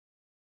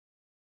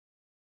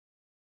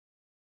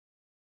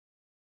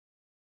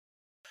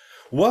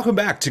Welcome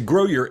back to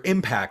Grow Your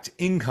Impact,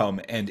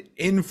 Income, and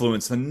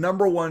Influence, the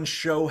number one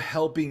show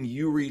helping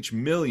you reach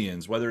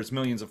millions, whether it's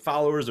millions of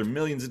followers or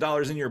millions of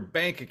dollars in your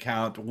bank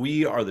account.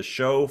 We are the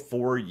show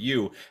for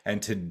you.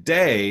 And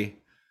today,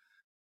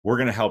 we're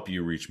going to help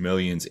you reach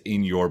millions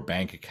in your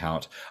bank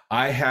account.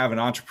 I have an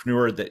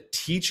entrepreneur that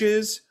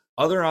teaches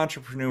other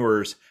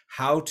entrepreneurs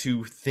how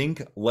to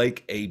think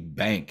like a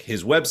bank.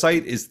 His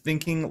website is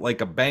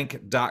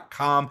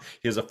thinkinglikeabank.com.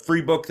 He has a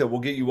free book that will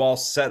get you all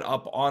set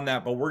up on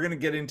that, but we're going to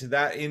get into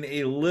that in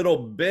a little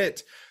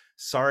bit.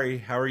 Sarry,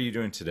 how are you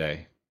doing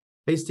today?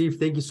 Hey, Steve,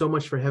 thank you so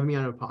much for having me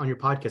on your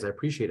podcast. I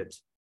appreciate it.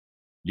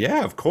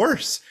 Yeah, of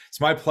course.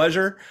 It's my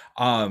pleasure.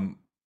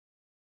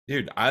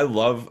 Dude,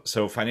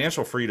 so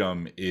financial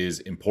freedom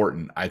is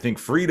important. I think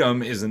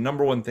freedom is the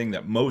number one thing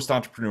that most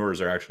entrepreneurs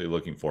are actually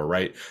looking for,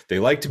 right? They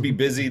like to be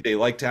busy, they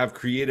like to have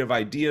creative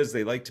ideas,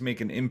 they like to make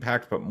an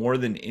impact, but more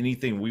than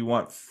anything, we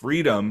want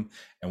freedom.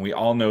 And we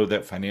all know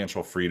that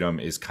financial freedom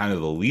is kind of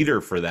the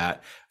leader for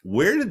that.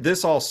 Where did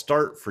this all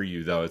start for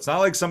you, though? It's not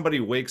like somebody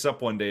wakes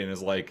up one day and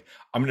is like,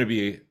 I'm going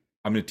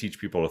to teach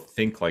people to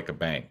think like a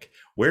bank.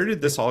 Where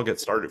did this all get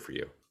started for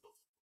you?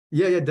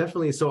 Yeah,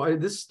 definitely. So I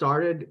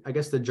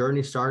guess the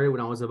journey started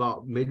when I was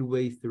about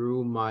midway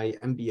through my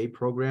MBA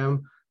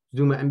program,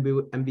 doing my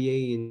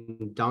MBA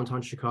in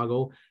downtown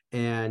Chicago.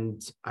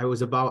 And I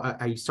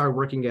started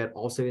working at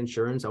Allstate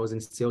Insurance. I was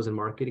in sales and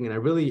marketing, and I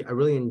really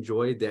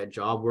enjoyed that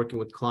job, working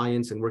with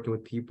clients and working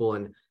with people,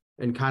 and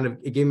kind of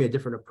it gave me a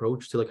different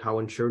approach to like how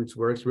insurance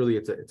works. Really,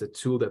 it's a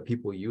tool that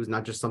people use,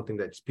 not just something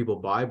that people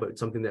buy, but it's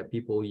something that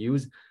people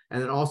use.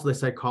 And then also the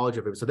psychology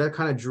of it. So that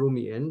kind of drew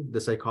me in, the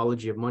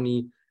psychology of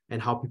money and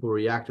how people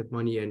react with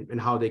money,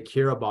 and how they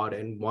care about it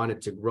and want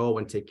it to grow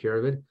and take care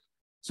of it.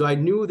 So I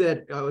knew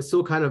that I was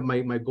still kind of,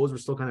 my goals were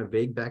still kind of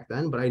vague back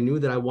then, but I knew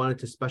that I wanted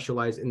to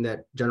specialize in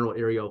that general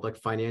area of like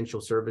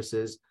financial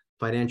services,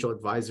 financial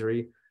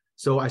advisory.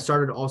 So I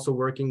started also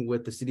working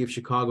with the city of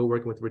Chicago,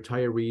 working with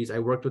retirees. I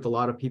worked with a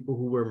lot of people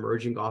who were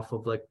emerging off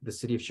of like the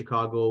city of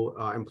Chicago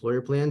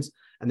employer plans,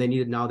 and they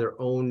needed now their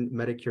own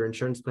Medicare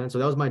insurance plan. So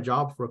that was my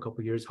job for a couple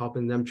of years,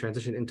 helping them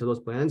transition into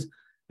those plans.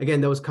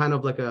 Again, that was kind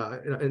of like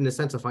in a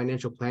sense, a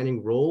financial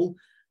planning role.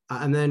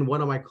 And then one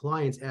of my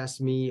clients he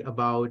asked me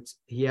about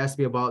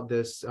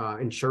this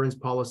insurance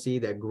policy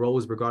that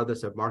grows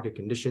regardless of market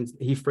conditions.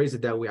 He phrased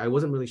it that way. I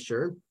wasn't really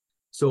sure.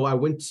 So I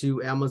went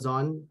to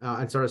Amazon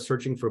and started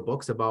searching for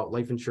books about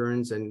life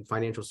insurance and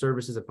financial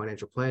services and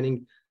financial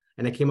planning.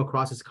 And I came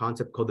across this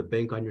concept called the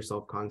bank on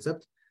yourself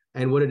concept.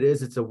 And what it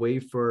is, it's a way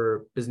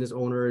for business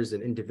owners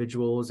and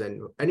individuals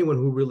and anyone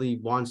who really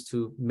wants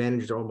to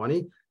manage their own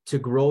money to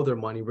grow their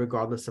money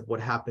regardless of what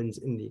happens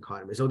in the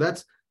economy. So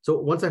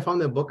once I found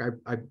that book,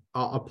 I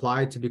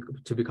applied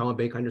to become a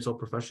bank on yourself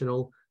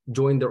professional,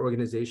 joined their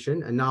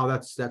organization, and now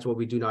that's what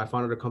we do now. I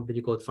founded a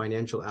company called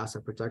Financial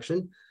Asset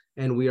Protection,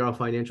 and we are a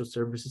financial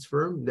services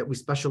firm that we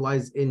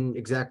specialize in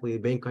exactly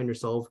bank on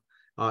yourself,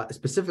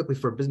 specifically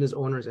for business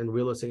owners and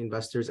real estate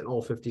investors in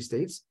all 50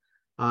 states.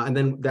 And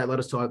then that led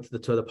us to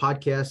the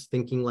podcast,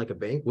 Thinking Like a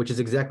Bank, which is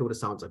exactly what it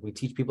sounds like. We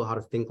teach people how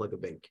to think like a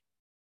bank.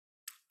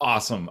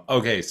 Awesome.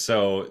 Okay,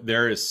 so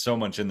there is so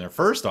much in there.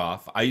 First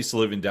off, I used to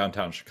live in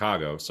downtown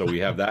Chicago, so we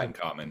have that in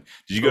common.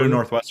 Did you go Oh, to really?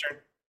 Northwestern?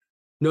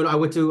 No, I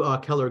went to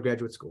Keller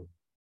Graduate School.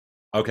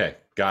 Okay,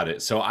 got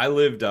it. So I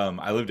lived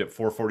at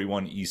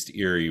 441 East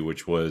Erie,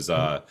 which was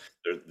Mhm.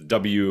 the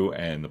W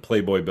and the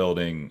Playboy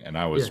building, and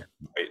I was Yeah,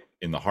 right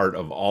in the heart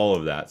of all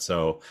of that.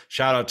 So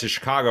shout out to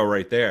Chicago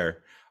right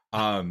there.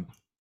 Um,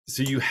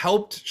 so you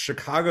helped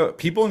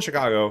people in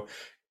Chicago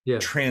yeah,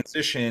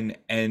 transition,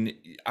 and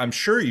I'm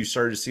sure you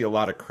started to see a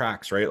lot of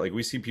cracks, right? Like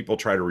we see people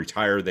try to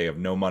retire, they have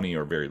no money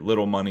or very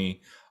little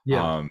money.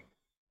 yeah. Um,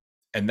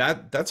 and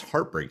that's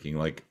heartbreaking.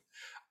 Like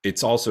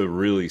it's also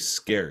really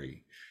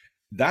scary.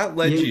 That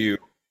led Yeah. you,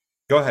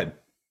 go ahead.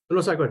 No,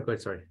 sorry, go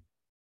ahead, sorry.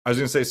 I was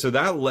gonna say, so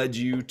that led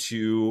you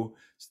to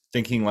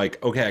thinking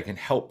like, okay, I can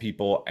help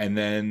people. And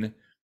then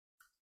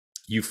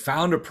you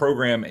found a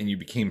program and you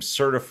became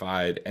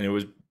certified,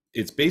 and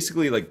it's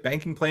basically like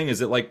banking planning.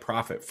 Is it like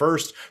Profit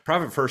First?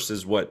 Profit First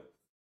is what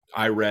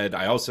I read.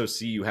 I also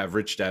see you have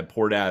Rich Dad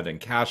Poor Dad and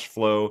Cash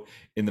Flow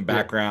in the Yeah.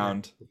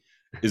 background.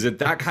 Is it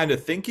that kind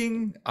of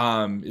thinking?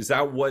 Is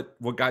that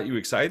what got you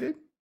excited?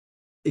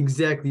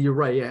 Exactly, you're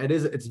right. Yeah, it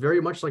is. It's very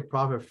much like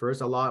profit first.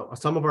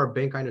 Some of our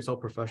bank kind of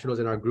self professionals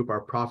in our group are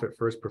profit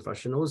first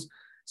professionals.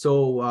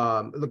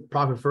 So, look,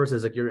 profit first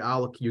is like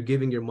you're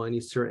giving your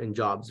money certain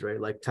jobs, right?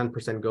 Like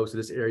 10% goes to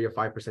this area,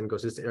 5%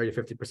 goes to this area,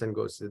 50%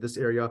 goes to this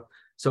area.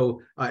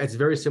 So, it's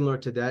very similar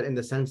to that in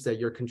the sense that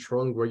you're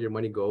controlling where your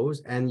money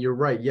goes. And you're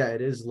right. Yeah,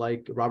 it is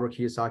like Robert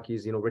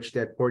Kiyosaki's, Rich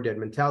Dad Poor Dad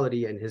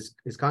mentality and his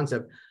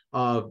concept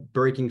of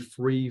breaking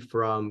free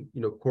from,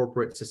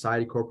 corporate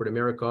society, corporate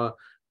America.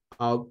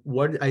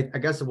 What I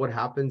guess what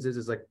happens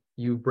is like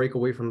you break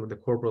away from the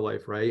corporate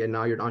life, right? And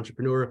now you're an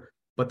entrepreneur,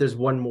 but there's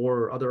one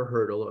more other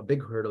hurdle, a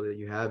big hurdle that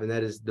you have, and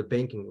that is the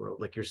banking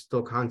world. Like you're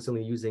still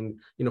constantly using,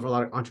 for a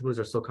lot of entrepreneurs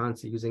are still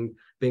constantly using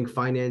bank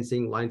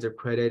financing, lines of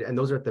credit, and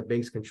those are at the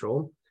bank's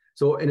control.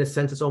 So in a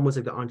sense, it's almost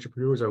like the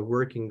entrepreneurs are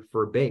working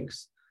for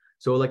banks.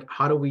 So like,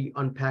 how do we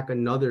unpack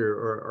another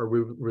or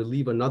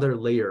relieve another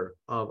layer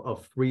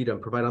of freedom,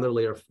 provide another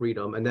layer of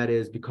freedom, and that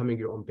is becoming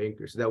your own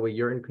banker. So that way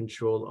you're in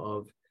control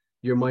of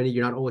your money.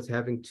 You're not always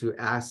having to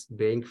ask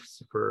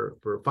banks for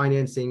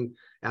financing,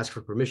 ask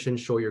for permission,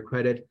 show your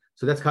credit.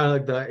 So that's kind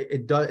of like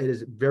it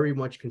is very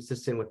much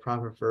consistent with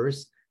profit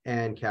first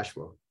and cash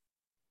flow.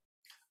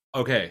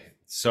 Okay,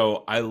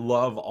 so I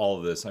love all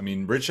of this. I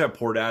mean, Rich Dad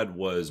Poor Dad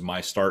was my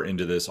start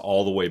into this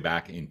all the way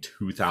back in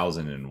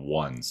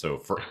 2001, so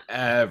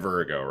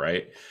forever ago,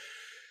 right?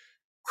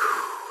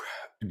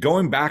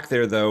 Going back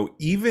there though,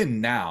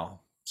 even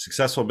now,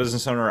 successful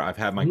business owner, I've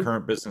had my Mhm.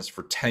 current business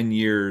for 10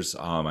 years.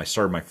 I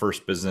started my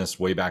first business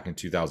way back in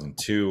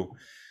 2002.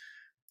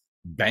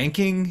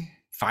 Banking,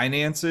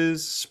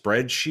 finances,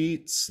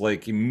 spreadsheets,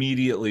 like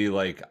immediately,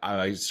 like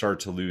I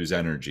start to lose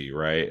energy,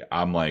 right?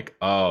 I'm like,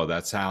 oh,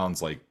 that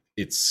sounds like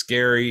it's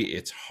scary,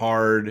 it's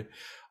hard.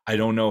 I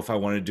don't know if I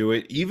want to do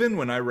it. Even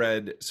when I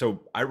read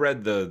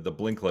the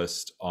blink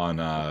list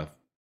on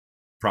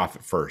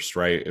Profit First,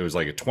 right? It was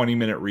like a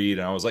 20-minute read,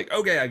 and I was like,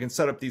 okay, I can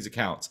set up these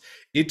accounts.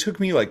 It took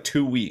me like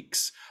 2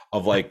 weeks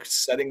of like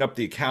setting up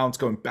the accounts,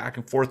 going back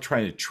and forth,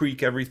 trying to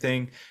tweak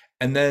everything.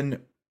 And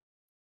then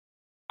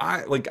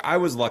I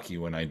was lucky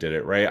when I did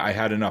it, right? I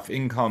had enough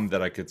income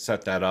that I could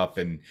set that up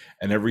and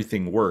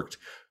everything worked.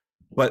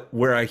 But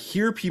where I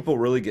hear people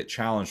really get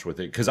challenged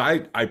with it, because I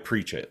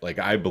preach it, like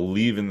I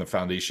believe in the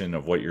foundation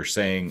of what you're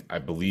saying. I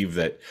believe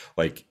that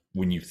like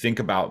when you think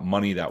about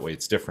money that way,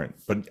 it's different.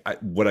 But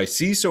what I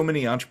see so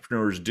many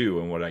entrepreneurs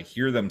do, and what I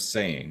hear them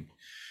saying,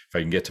 if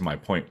I can get to my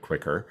point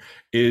quicker,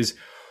 is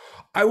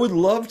I would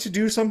love to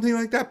do something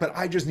like that, but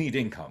I just need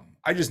income.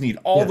 I just need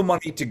all Yeah. the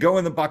money to go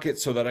in the bucket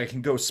so that I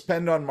can go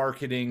spend on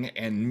marketing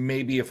and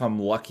maybe if I'm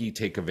lucky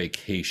take a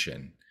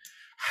vacation.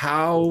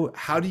 How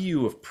do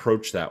you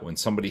approach that when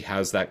somebody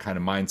has that kind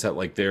of mindset,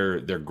 like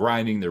they're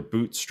grinding, they're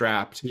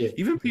bootstrapped, Yeah.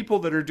 even people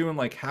that are doing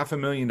like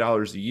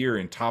 $500,000 a year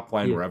in top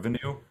line Yeah.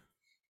 revenue,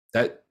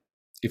 that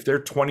if they're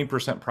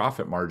 20%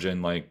 profit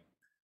margin, like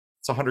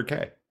it's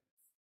 100K.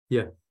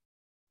 Yeah.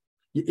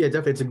 Yeah,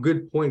 definitely. It's a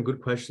good point,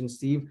 good question,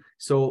 Steve.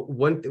 So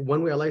one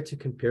way I like to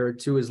compare it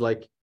to is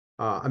like,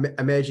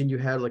 imagine you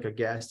had like a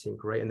gas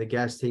tank, right? And the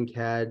gas tank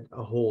had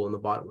a hole in the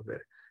bottom of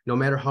it. No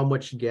matter how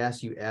much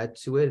gas you add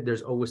to it,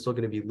 there's always still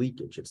going to be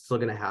leakage. It's still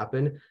going to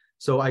happen.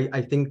 So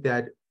I think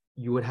that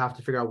you would have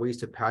to figure out ways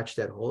to patch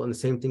that hole. And the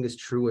same thing is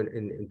true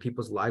in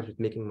people's lives with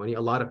making money.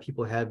 A lot of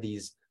people have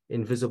these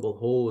invisible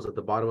holes at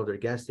the bottom of their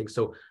gas tank.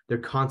 So they're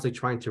constantly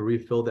trying to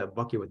refill that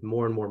bucket with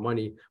more and more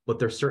money, but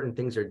there's certain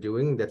things they're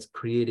doing that's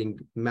creating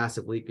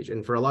massive leakage.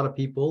 And for a lot of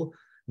people,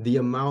 the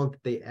amount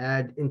they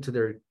add into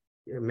their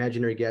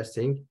imaginary gas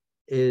tank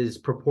is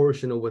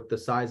proportional with the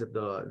size of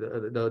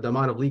the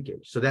amount of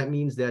leakage. So that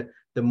means that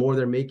the more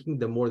they're making,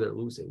 the more they're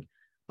losing.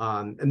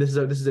 And this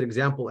is an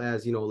example,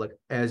 as you know, like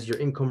as your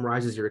income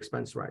rises, your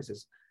expense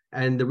rises.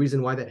 And the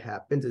reason why that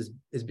happens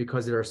is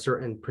because there are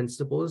certain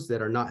principles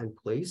that are not in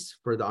place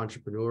for the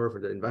entrepreneur, for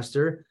the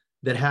investor,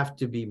 that have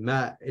to be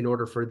met in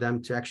order for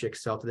them to actually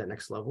excel to that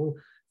next level.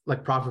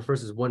 Like profit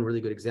first is one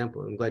really good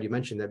example. I'm glad you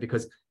mentioned that,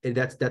 because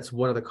that's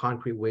one of the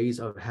concrete ways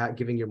of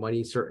giving your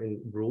money certain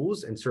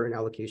rules and certain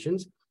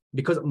allocations.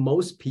 Because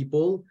most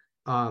people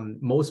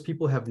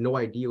have no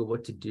idea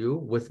what to do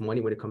with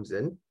money when it comes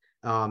in.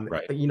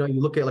 Right. You know,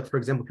 you look at, like, for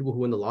example, people who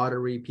win the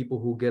lottery, people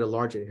who get a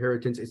large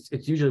inheritance,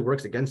 it usually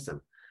works against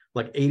them.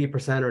 Like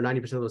 80% or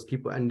 90% of those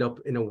people end up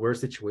in a worse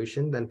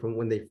situation than from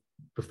when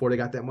before they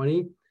got that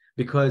money,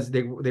 because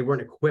they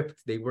weren't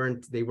equipped, they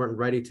weren't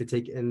ready to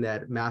take in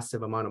that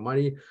massive amount of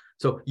money.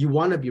 So you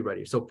want to be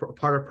ready. So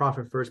part of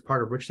profit first,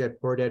 part of Rich Dad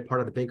Poor Dad, part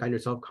of the bank on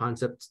yourself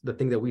concept, the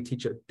things that we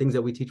teach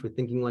with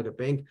thinking like a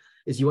bank,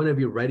 is you want to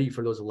be ready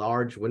for those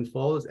large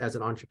windfalls as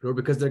an entrepreneur,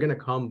 because they're going to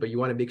come, but you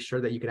want to make sure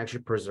that you can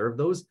actually preserve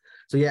those.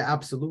 So yeah,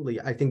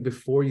 absolutely. I think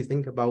before you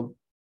think about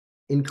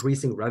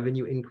increasing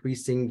revenue,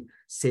 increasing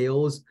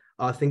sales,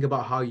 think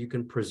about how you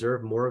can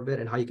preserve more of it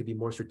and how you can be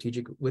more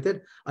strategic with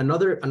it.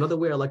 Another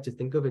way I like to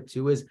think of it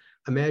too is,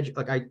 imagine,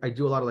 like I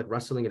do a lot of like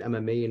wrestling and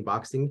MMA and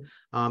boxing.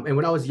 And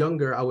when I was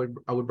younger, I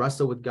would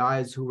wrestle with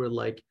guys who were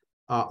like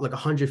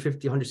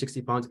 150,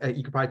 160 pounds.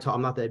 You could probably tell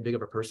I'm not that big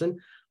of a person.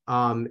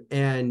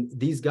 And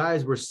these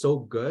guys were so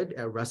good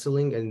at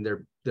wrestling and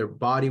their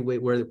body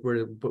weight, where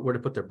to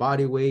put their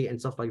body weight and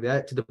stuff like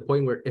that, to the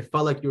point where it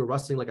felt like you were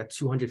wrestling like a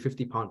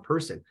 250-pound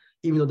person,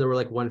 even though they were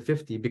like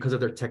 150, because of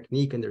their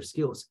technique and their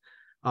skills.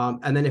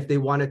 And then if they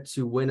wanted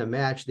to win a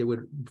match, they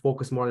would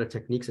focus more on their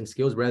techniques and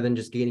skills rather than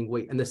just gaining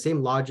weight. And the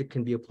same logic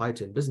can be applied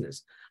to in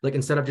business. Like,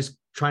 instead of just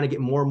trying to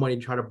get more money,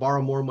 try to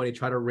borrow more money,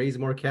 try to raise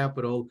more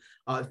capital,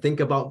 think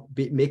about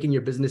making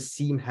your business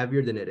seem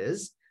heavier than it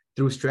is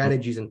through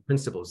strategies and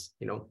principles,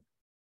 you know?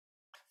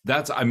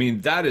 I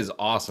mean, that is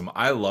awesome.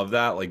 I love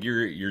that. Like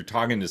you're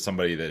talking to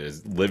somebody that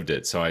has lived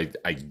it. So I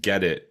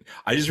get it.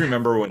 I just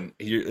remember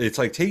it's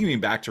like taking me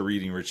back to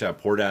reading Rich Dad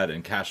Poor Dad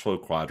and Cash Flow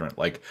Quadrant.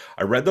 Like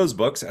I read those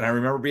books and I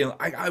remember being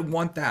like, I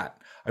want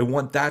that. I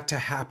want that to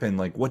happen.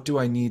 Like, what do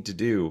I need to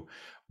do?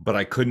 but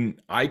I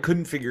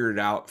couldn't figure it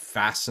out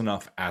fast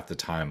enough at the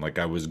time. Like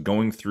I was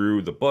going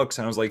through the books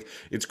and I was like,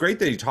 it's great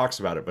that he talks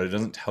about it, but it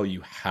doesn't tell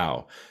you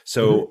how. Mhm.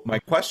 So my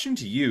question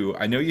to you,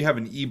 I know you have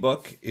an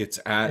ebook. It's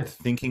at Yeah.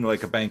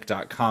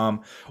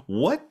 thinkinglikeabank.com.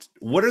 What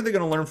are they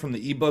going to learn from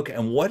the ebook,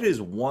 and what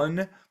is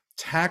one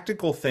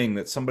tactical thing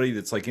that somebody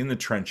that's like in the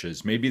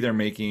trenches, maybe they're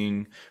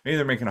making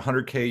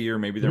 100K a year,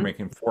 maybe they're Mhm.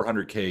 making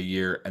 400K a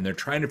year, and they're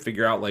trying to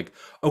figure out like,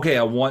 okay,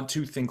 I want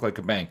to think like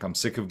a bank. I'm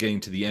sick of getting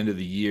to the end of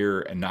the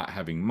year and not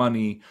having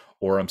money,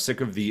 or I'm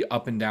sick of the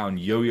up and down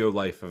yo-yo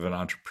life of an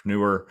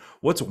entrepreneur.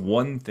 What's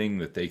one thing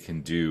that they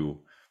can do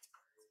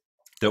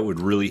that would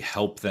really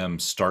help them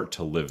start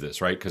to live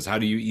this, right? Because how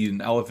do you eat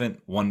an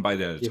elephant? One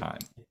bite at a Yeah. time.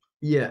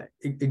 Yeah,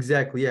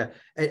 exactly. Yeah.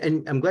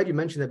 And I'm glad you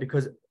mentioned that,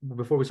 because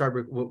before we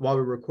started, while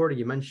we were recording,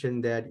 you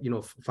mentioned that,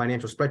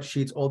 financial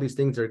spreadsheets, all these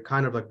things are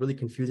kind of like really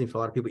confusing for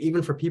a lot of people.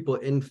 Even for people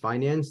in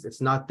finance,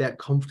 it's not that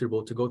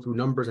comfortable to go through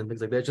numbers and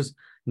things like that. It's just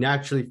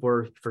naturally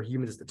for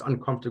humans, it's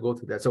uncomfortable to go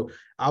through that. So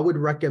I would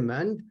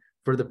recommend,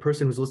 for the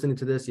person who's listening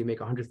to this, you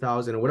make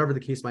 100,000 or whatever the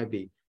case might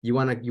be. You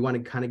want to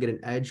kind of get an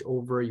edge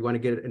over, you want to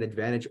get an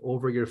advantage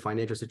over your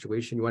financial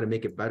situation. You want to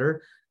make it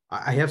better.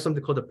 I have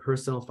something called a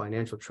personal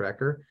financial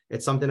tracker.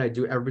 It's something I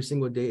do every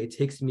single day. It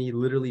takes me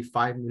literally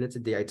 5 minutes a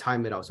day. I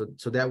time it out.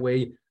 So that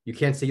way you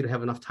can't say you don't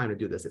have enough time to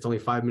do this. It's only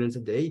 5 minutes a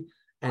day.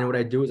 And what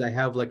I do is I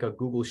have like a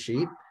Google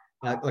sheet,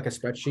 like a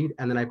spreadsheet,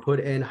 and then I put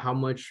in how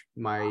much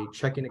my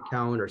checking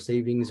account or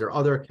savings or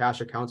other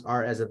cash accounts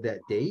are as of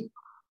that day.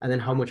 And then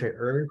how much I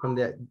earn from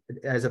that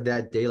as of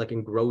that day, like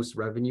in gross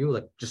revenue,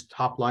 like just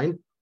top line.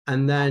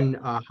 And then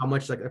how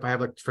much, like if I have,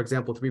 like, for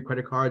example, 3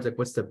 credit cards, like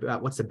what's the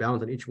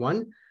balance on each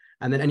one?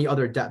 And then any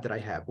other debt that I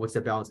have, what's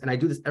the balance? And I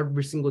do this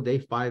every single day,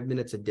 5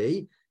 minutes a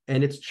day.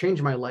 And it's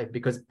changed my life,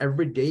 because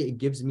every day it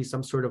gives me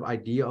some sort of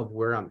idea of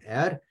where I'm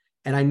at.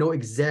 And I know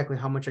exactly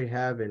how much I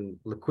have in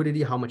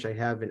liquidity, how much I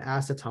have in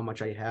assets, how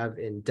much I have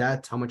in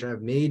debt, how much I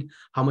have made,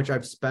 how much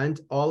I've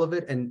spent, all of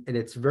it. And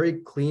it's very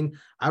clean.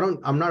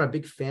 I'm not a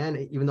big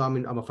fan, even though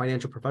I'm a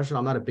financial professional,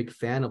 I'm not a big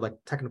fan of like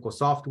technical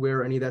software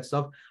or any of that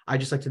stuff. I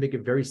just like to make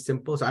it very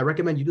simple. So I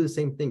recommend you do the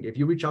same thing. If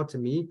you reach out to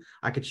me,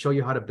 I could show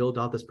you how to build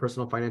out this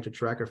personal financial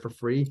tracker for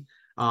free.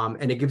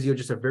 And it gives you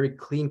just a very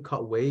clean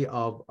cut way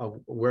of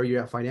where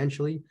you're at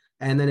financially.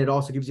 And then it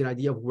also gives you an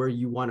idea of where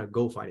you want to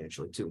go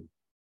financially too.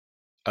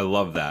 I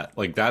love that.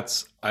 Like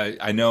that's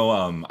I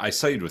know I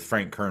studied with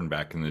Frank Kern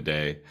back in the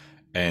day,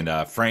 and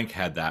Frank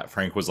had that.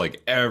 Frank was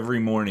like every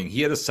morning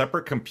he had a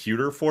separate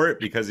computer for it,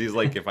 because he's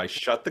like, if I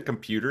shut the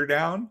computer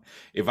down,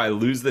 if I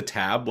lose the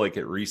tab, like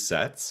it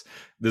resets.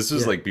 This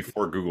was Yeah. like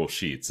before Google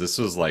Sheets. This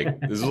was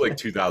like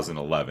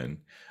 2011.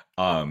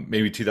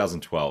 Maybe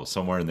 2012,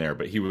 somewhere in there.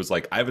 But he was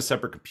like, I have a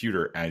separate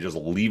computer and I just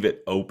leave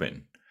it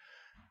open,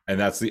 and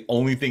that's the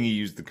only thing he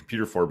used the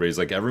computer for. But he's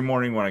like, every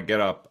morning when I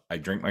get up, I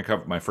drink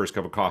my first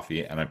cup of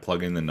coffee, and I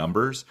plug in the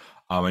numbers.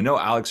 I know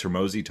Alex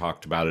Hermosi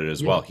talked about it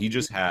as Yeah. well. He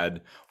just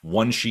had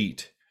one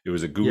sheet. It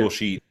was a Yeah. Google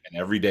sheet, and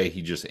every day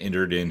he just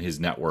entered in his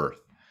net worth.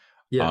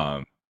 Yeah.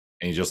 Um,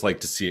 and he just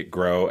liked to see it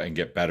grow and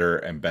get better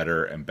and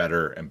better and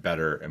better and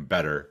better and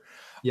better.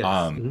 Yes.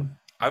 Um,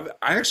 Mhm.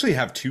 I actually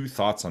have two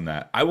thoughts on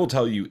that. I will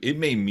tell you, it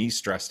made me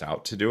stressed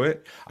out to do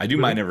it. I do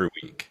mine Really? every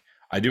week.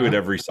 I do it Uh-huh.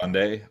 every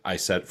Sunday. I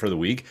set for the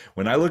week.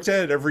 When I looked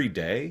at it every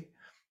day,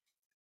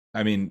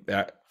 I mean,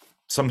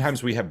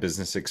 sometimes we have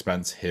business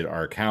expense hit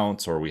our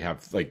accounts, or we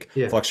have like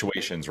Yeah.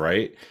 fluctuations,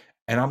 right?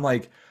 And I'm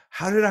like,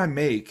 how did I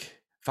make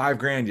 5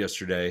 grand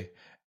yesterday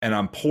and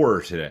I'm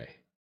poorer today?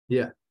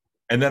 Yeah.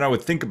 And then I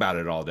would think about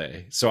it all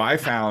day. So I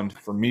found,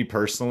 for me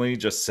personally,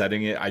 just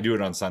setting it, I do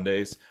it on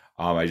Sundays.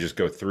 I just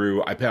go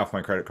through, I pay off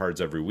my credit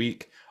cards every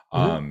week. Mhm.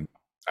 Um,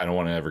 I don't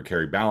want to ever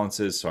carry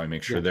balances, so I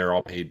make sure Yeah. they're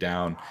all paid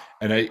down.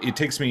 And it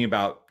takes me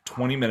about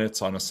 20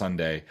 minutes on a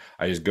Sunday.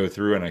 I just go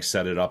through and I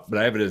set it up, but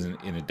I have it as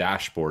in a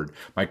dashboard.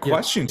 My Yeah.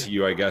 question to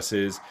you, I guess,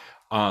 is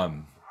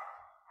um,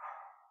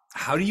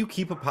 how do you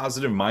keep a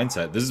positive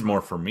mindset? This is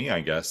more for me,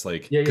 I guess,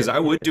 like, Yeah. because Yeah. I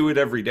would do it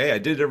every day. I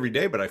did it every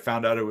day, but I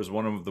found out it was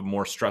one of the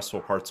more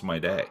stressful parts of my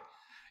day.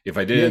 If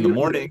I did it Yeah. in the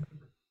morning,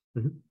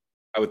 Mhm.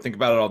 I would think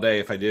about it all day.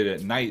 If I did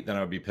it at night, then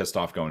I would be pissed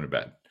off going to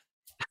bed.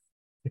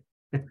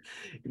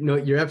 No,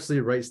 you're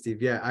absolutely right,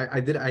 Steve. Yeah, I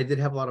did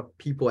have a lot of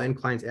people and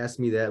clients ask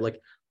me that, like,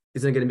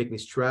 isn't it going to make me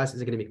stressed?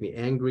 Is it going to make me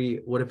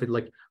angry? What if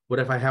what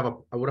if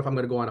I'm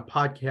going to go on a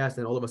podcast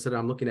and all of a sudden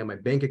I'm looking at my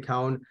bank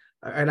account?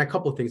 And a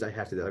couple of things I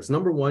have to do. It's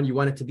number one, you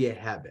want it to be a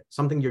habit,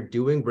 something you're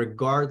doing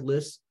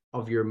regardless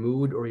of your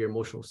mood or your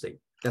emotional state.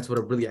 That's what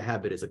a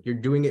habit is. Like, you're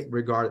doing it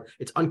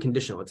it's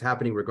unconditional. It's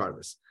happening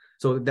regardless.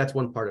 So that's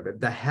one part of it.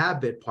 The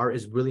habit part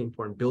is really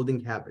important,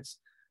 building habits.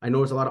 I know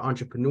there's a lot of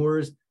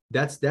entrepreneurs,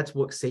 that's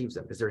what saves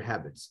them, is their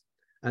habits.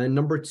 And then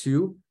number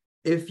two,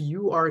 if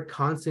you are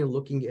constantly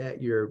looking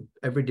at your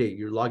every day,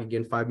 you're logging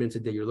in 5 minutes a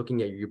day, you're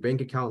looking at your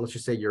bank account, let's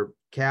just say your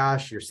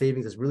cash, your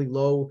savings is really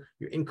low,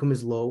 your income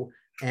is low,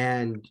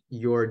 and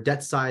your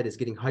debt side is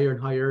getting higher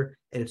and higher,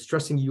 and it's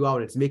stressing you out,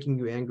 and it's making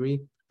you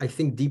angry. I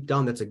think deep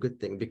down that's a good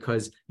thing,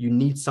 because you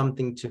need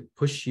something to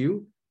push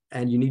you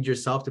and you need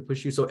yourself to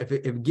push you. So if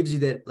it gives you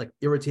that like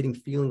irritating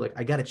feeling, like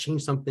I got to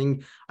change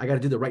something, I got to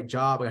do the right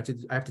job, I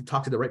have to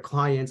talk to the right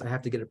clients, I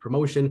have to get a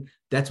promotion.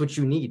 That's what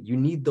you need. You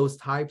need those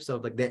types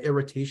of like that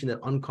irritation,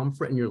 that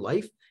uncomfort in your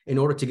life in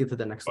order to get to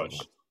the next level.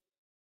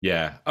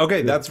 Yeah. Okay,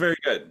 Yeah. that's very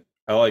good.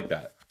 I like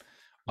that.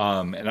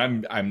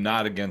 And I'm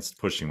not against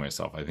pushing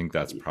myself. I think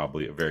that's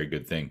probably a very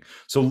good thing.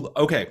 So,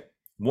 okay,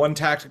 one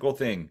tactical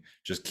thing,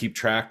 just keep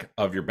track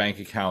of your bank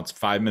accounts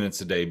 5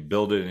 minutes a day,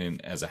 build it in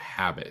as a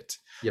habit.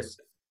 Yes.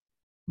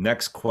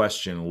 Next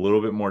question, a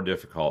little bit more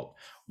difficult.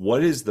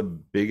 What is the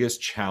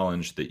biggest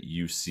challenge that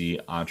you see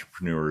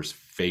entrepreneurs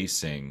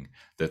facing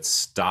that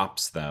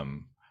stops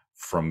them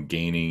from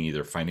gaining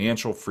either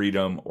financial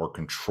freedom or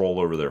control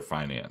over their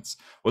finance?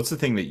 What's the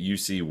thing that you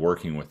see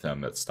working with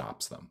them that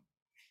stops them?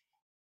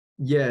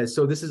 Yeah,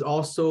 so this is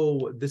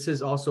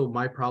also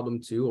my problem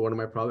too. Or one of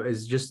my problems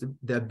is just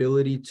the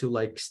ability to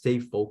like stay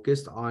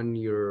focused on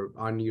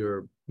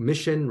your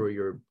mission or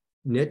your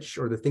niche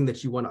or the thing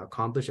that you want to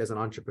accomplish as an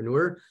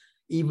entrepreneur,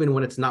 even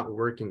when it's not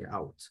working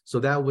out. So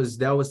that was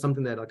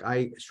something that like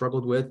I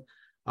struggled with,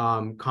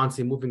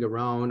 constantly moving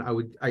around.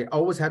 I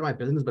always had my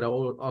business, but I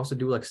also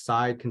do like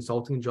side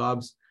consulting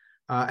jobs.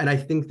 And I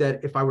think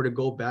that if I were to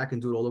go back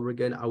and do it all over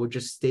again, I would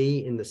just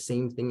stay in the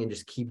same thing and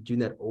just keep doing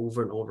that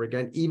over and over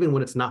again, even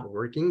when it's not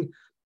working.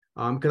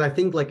 Because I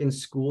think like in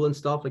school and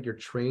stuff, like you're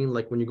trained,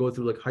 like when you go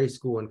through like high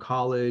school and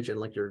college and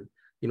like your,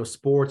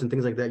 sports and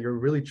things like that, you're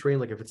really trained.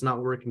 Like if it's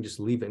not working, just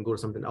leave it and go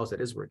to something else that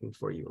is working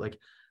for you. Like,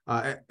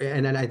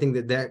 and I think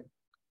that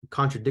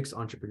contradicts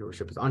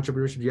entrepreneurship. Because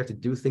entrepreneurship, you have to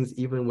do things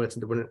even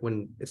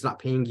when it's not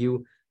paying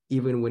you,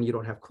 even when you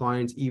don't have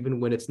clients, even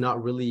when it's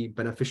not really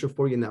beneficial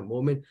for you in that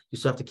moment, you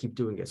still have to keep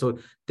doing it. So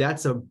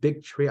that's a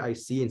big trait I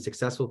see in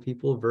successful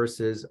people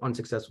versus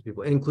unsuccessful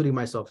people, including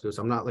myself too.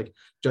 So I'm not like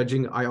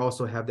judging. I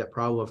also have that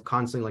problem of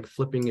constantly like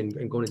flipping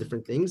and going to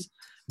different things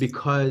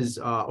because,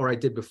 or I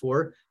did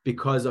before,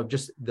 because of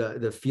just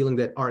the feeling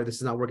that, all right, this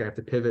is not working, I have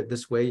to pivot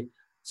this way.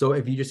 So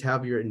if you just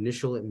have your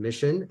initial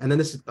mission, and then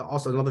this is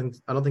also another thing,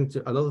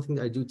 another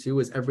thing I do too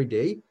is every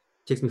day,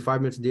 takes me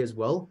 5 minutes a day as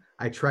well,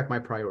 I track my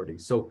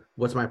priorities. So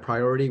what's my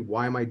priority?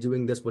 Why am I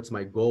doing this? What's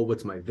my goal?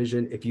 What's my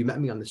vision? If you met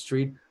me on the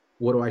street,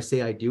 what do I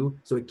say I do?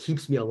 So it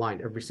keeps me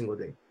aligned every single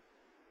day.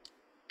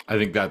 I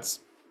think that's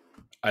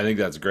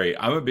great.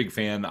 I'm a big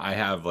fan. I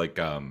have I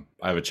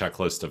have a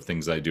checklist of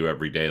things I do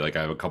every day. Like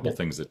I have a couple Yeah.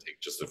 things that take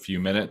just a few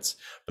minutes,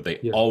 but they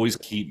Yeah. always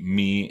keep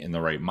me in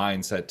the right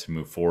mindset to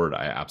move forward.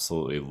 I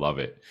absolutely love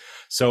it.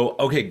 So,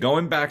 okay,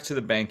 going back to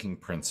the banking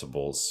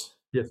principles,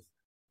 Yes.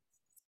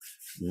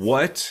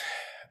 what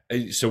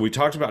so we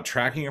talked about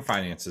tracking your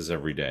finances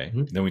every day.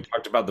 Mhm. Then we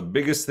talked about the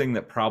biggest thing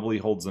that probably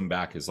holds them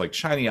back is like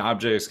shiny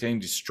objects, getting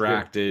Yeah.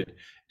 distracted,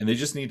 and they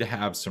just need to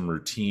have some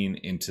routine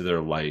into their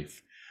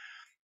life.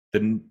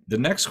 The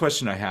next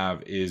question I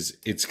have is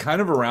it's kind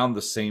of around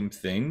the same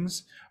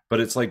things, but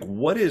it's like,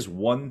 what is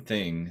one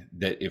thing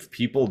that if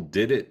people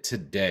did it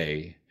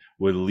today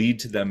would lead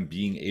to them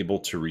being able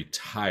to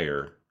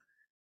retire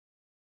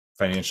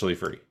financially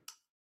free?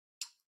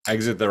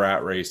 Exit the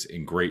rat race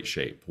in great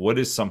shape. What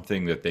is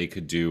something that they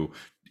could do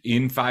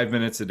in 5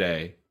 minutes a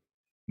day?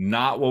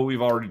 Not what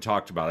we've already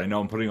talked about. I know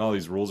I'm putting all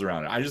these rules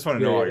around it. I just want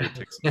to know all Yeah. your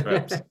tips and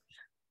trips.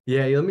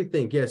 Yeah, let me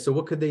think. Yeah, so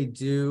what could they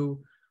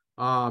do?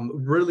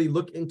 Really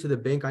look into the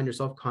bank on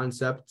yourself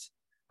concept.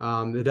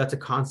 That's a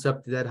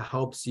concept that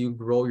helps you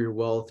grow your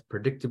wealth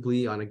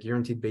predictably on a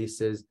guaranteed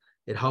basis.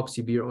 It helps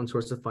you be your own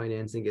source of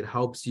financing. It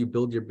helps you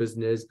build your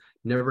business,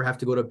 never have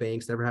to go to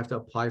banks, never have to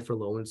apply for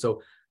loans.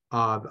 So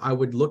I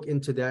would look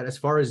into that. As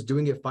far as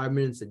doing it 5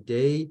 minutes a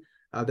day,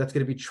 that's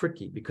going to be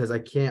tricky because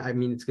I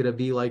mean, it's going to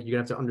be like, you're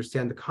going to have to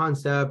understand the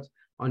concept,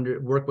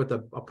 work with a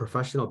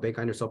professional, bank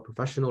on yourself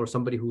professional, or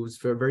somebody who's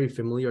very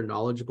familiar,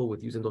 knowledgeable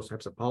with using those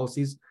types of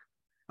policies.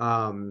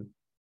 Um,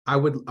 I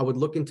would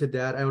look into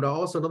that. I would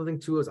also, another thing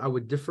too is I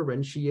would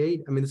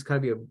differentiate. I mean, this kind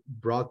of be a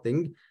broad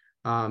thing,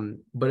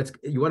 but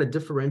you want to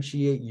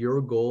differentiate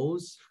your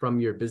goals from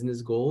your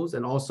business goals,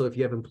 and also if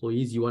you have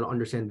employees, you want to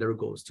understand their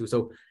goals too.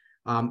 So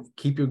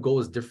keep your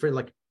goals different.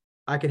 Like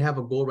I can have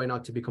a goal right now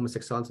to become a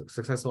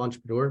successful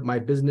entrepreneur. My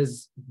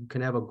business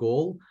can have a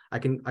goal. I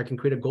can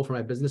create a goal for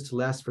my business to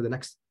last for the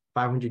next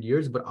 500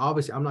 years, but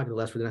obviously I'm not going to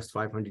last for the next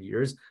 500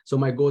 years. So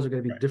my goals are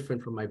going to be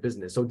different from my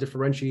business. So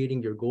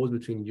differentiating your goals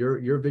between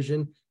your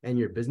vision and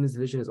your business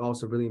vision is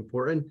also really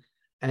important.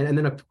 And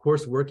then of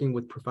course, working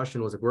with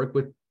professionals, like work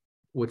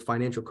with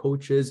financial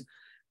coaches.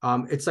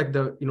 It's like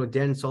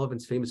Dan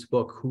Sullivan's famous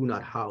book, Who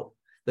Not How.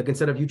 Like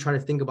instead of you trying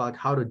to think about like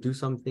how to do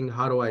something,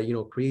 how do I,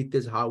 create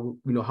this,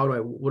 what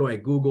do I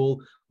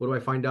Google, what do I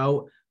find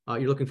out?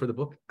 You're looking for the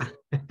book.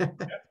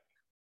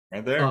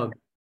 Right there.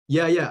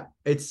 Yeah.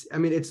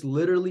 It's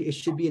literally, it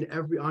should be in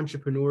every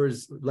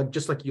entrepreneur's, like,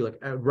 just like you, like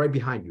right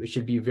behind you. It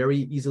should be very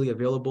easily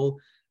available.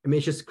 I mean,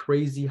 it's just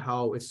crazy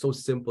how it's so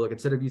simple. Like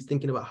instead of you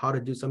thinking about how to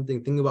do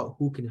something, think about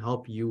who can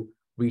help you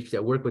reach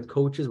that. Work with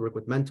coaches, work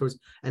with mentors,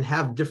 and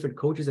have different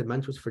coaches and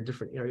mentors for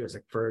different areas,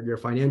 like for your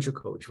financial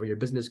coach, for your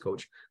business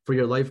coach, for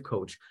your life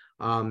coach,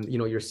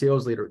 your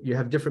sales leader. You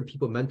have different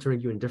people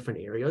mentoring you in different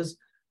areas.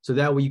 So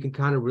that way you can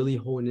kind of really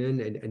hone in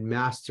and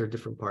master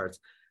different parts.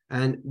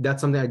 And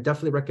that's something I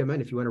definitely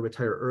recommend if you want to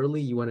retire early,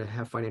 you want to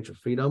have financial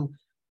freedom,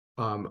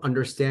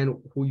 understand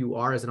who you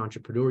are as an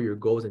entrepreneur, your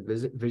goals and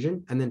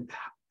vision, and then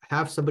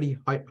have somebody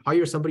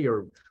hire somebody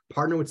or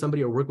partner with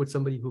somebody or work with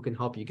somebody who can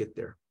help you get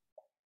there.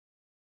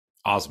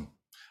 Awesome.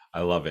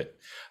 I love it.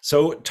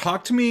 So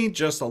talk to me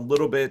just a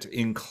little bit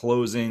in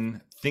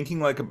closing,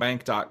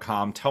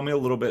 thinkinglikeabank.com. Tell me a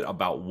little bit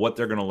about what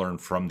they're going to learn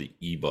from the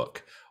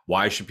ebook.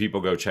 Why should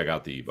people go check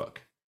out the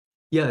ebook?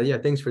 Yeah,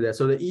 thanks for that.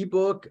 So the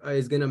ebook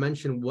is going to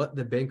mention what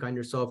the bank on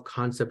yourself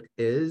concept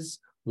is,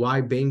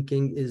 why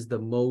banking is the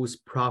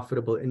most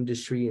profitable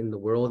industry in the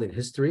world in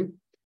history,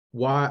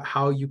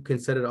 how you can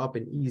set it up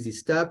in easy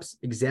steps,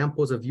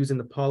 examples of using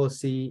the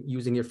policy,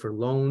 using it for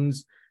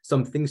loans,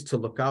 some things to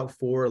look out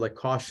for, like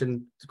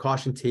caution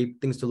tape,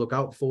 things to look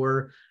out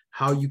for,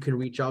 how you can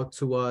reach out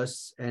to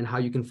us, and how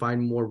you can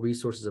find more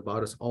resources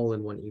about us all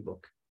in one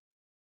ebook.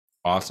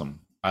 Awesome.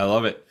 I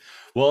love it.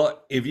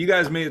 Well, if you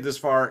guys made it this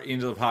far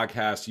into the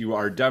podcast, you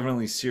are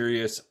definitely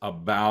serious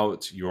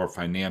about your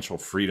financial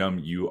freedom.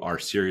 You are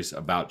serious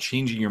about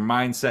changing your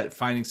mindset,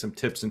 finding some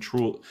tips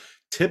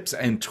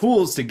and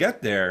tools to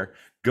get there.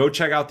 Go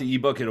check out the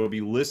ebook. It'll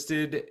be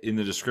listed in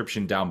the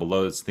description down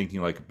below. It's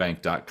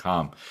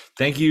thinkinglikeabank.com.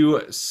 Thank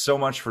you so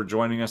much for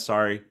joining us.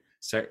 Sorry,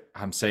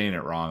 I'm saying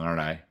it wrong,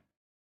 aren't I?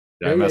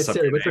 Did I mess up?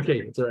 It's okay.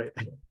 It's all right.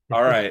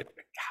 All right.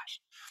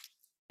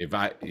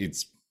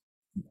 Gosh,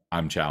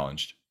 I'm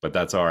challenged, but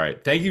that's all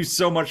right. Thank you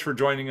so much for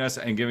joining us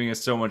and giving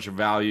us so much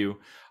value.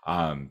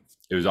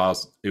 It was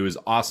awesome. It was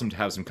awesome to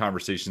have some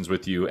conversations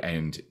with you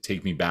and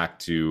take me back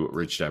to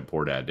Rich Dad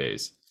Poor Dad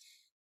days.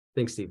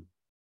 Thanks, Steve.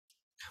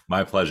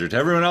 My pleasure. To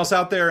everyone else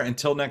out there,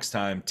 until next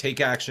time,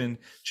 take action,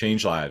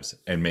 change lives,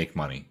 and make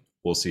money.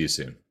 We'll see you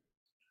soon.